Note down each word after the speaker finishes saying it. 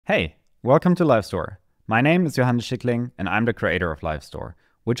Hey, welcome to LiveStore. My name is Johannes Schickling and I'm the creator of LiveStore,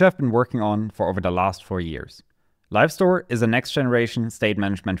 which I've been working on for over the last 4 years. LiveStore is a next-generation state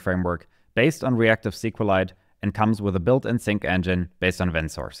management framework based on reactive SQLite and comes with a built-in sync engine based on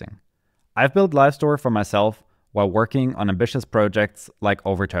event sourcing. I've built LiveStore for myself while working on ambitious projects like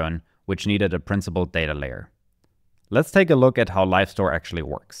Overtone, which needed a principal data layer. Let's take a look at how LiveStore actually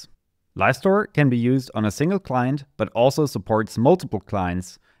works. LiveStore can be used on a single client, but also supports multiple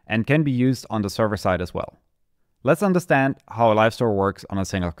clients and can be used on the server side as well. Let's understand how LiveStore works on a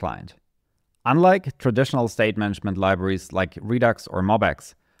single client. Unlike traditional state management libraries like Redux or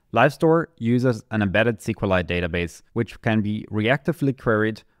MobX, LiveStore uses an embedded SQLite database which can be reactively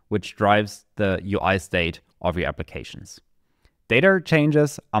queried, which drives the UI state of your applications. Data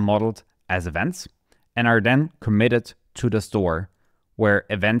changes are modeled as events and are then committed to the store, where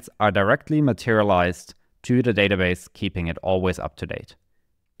events are directly materialized to the database, keeping it always up to date.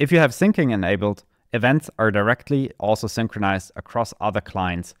 If you have syncing enabled, events are directly also synchronized across other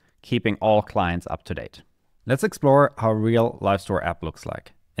clients, keeping all clients up to date. Let's explore how a real LiveStore app looks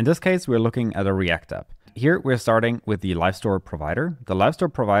like. In this case, we're looking at a React app. Here we're starting with the LiveStore provider. The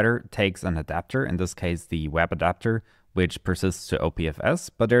LiveStore provider takes an adapter, in this case the web adapter, which persists to OPFS,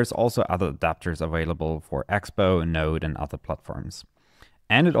 but there's also other adapters available for Expo, Node, and other platforms.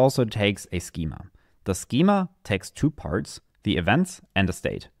 And it also takes a schema. The schema takes two parts, the events and the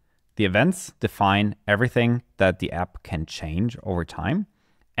state. The events define everything that the app can change over time,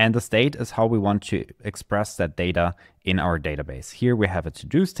 and the state is how we want to express that data in our database. Here we have a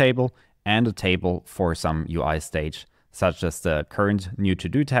to-dos table and a table for some UI state, such as the current new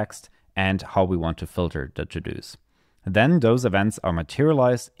to-do text and how we want to filter the to-dos. Then those events are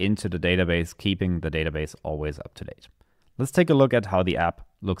materialized into the database, keeping the database always up to date. Let's take a look at how the app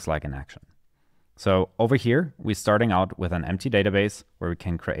looks like in action. So over here, we're starting out with an empty database where we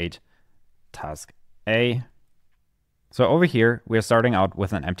can create task A. So over here, we're starting out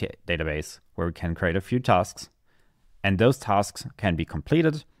with an empty database where we can create a few tasks, and those tasks can be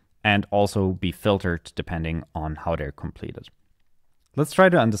completed and also be filtered depending on how they're completed. Let's try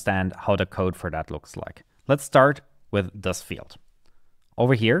to understand how the code for that looks like. Let's start with this field.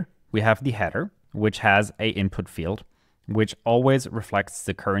 Over here, we have the header, which has an input field, which always reflects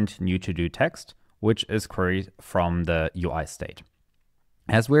the current new to-do text, which is queried from the UI state.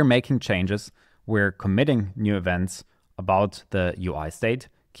 As we're making changes, we're committing new events about the UI state,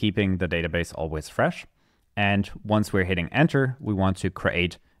 keeping the database always fresh. And once we're hitting enter, we want to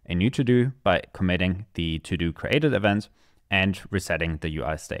create a new to-do by committing the to-do created event and resetting the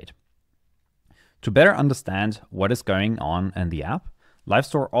UI state. To better understand what is going on in the app,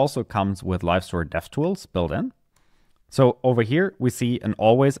 LiveStore also comes with LiveStore DevTools built in. So over here, we see an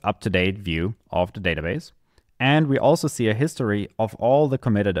always up-to-date view of the database, and we also see a history of all the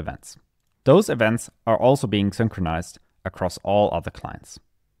committed events. Those events are also being synchronized across all other clients.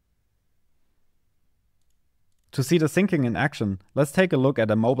 To see the syncing in action, let's take a look at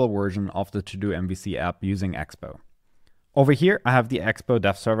a mobile version of the To-Do MVC app using Expo. Over here, I have the Expo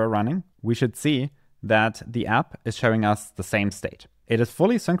dev server running. We should see that the app is showing us the same state. It is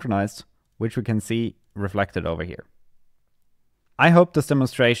fully synchronized, which we can see reflected over here. I hope this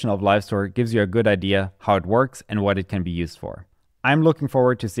demonstration of LiveStore gives you a good idea how it works and what it can be used for. I'm looking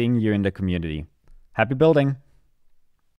forward to seeing you in the community. Happy building!